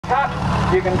cut,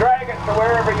 you can drag it to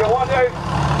wherever you want to,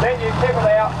 then you tip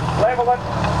it out, level it,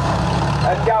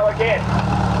 and go again.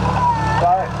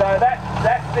 So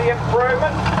that's the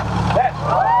improvement. That's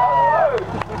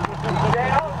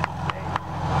down.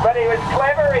 But he was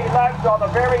clever, he loaded on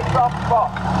a very soft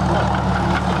spot.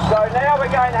 So now we're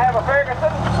going to have a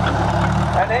Ferguson,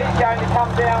 and he's going to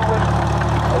come down with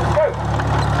a scoop.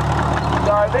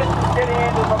 So this is getting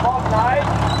into the modern age,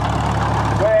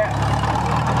 where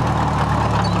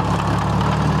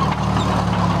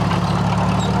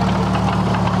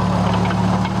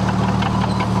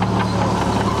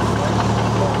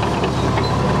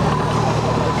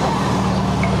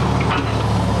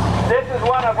this is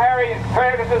one of Harry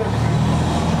Ferguson's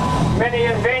many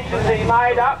inventions he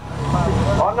made up.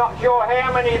 I'm not sure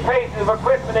how many pieces of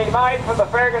equipment he made for the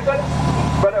Ferguson,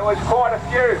 but it was quite a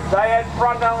few. They had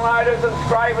front unloaders and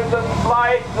scrapers and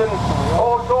blades and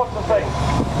all sorts of things.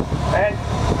 And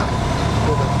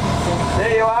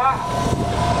there you are,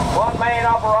 one-man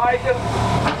operation,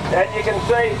 and you can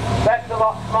see that's a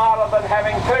lot smarter than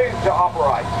having two to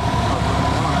operate.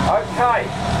 Okay,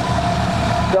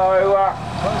 so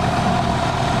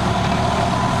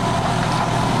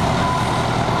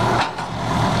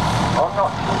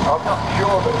I'm not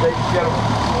sure that these gentlemen.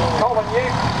 Colin,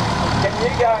 can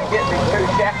you go and get me 2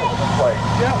 shackles, please?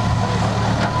 Yeah.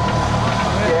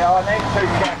 Yeah, I need 2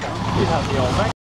 shackles. You have the old mate.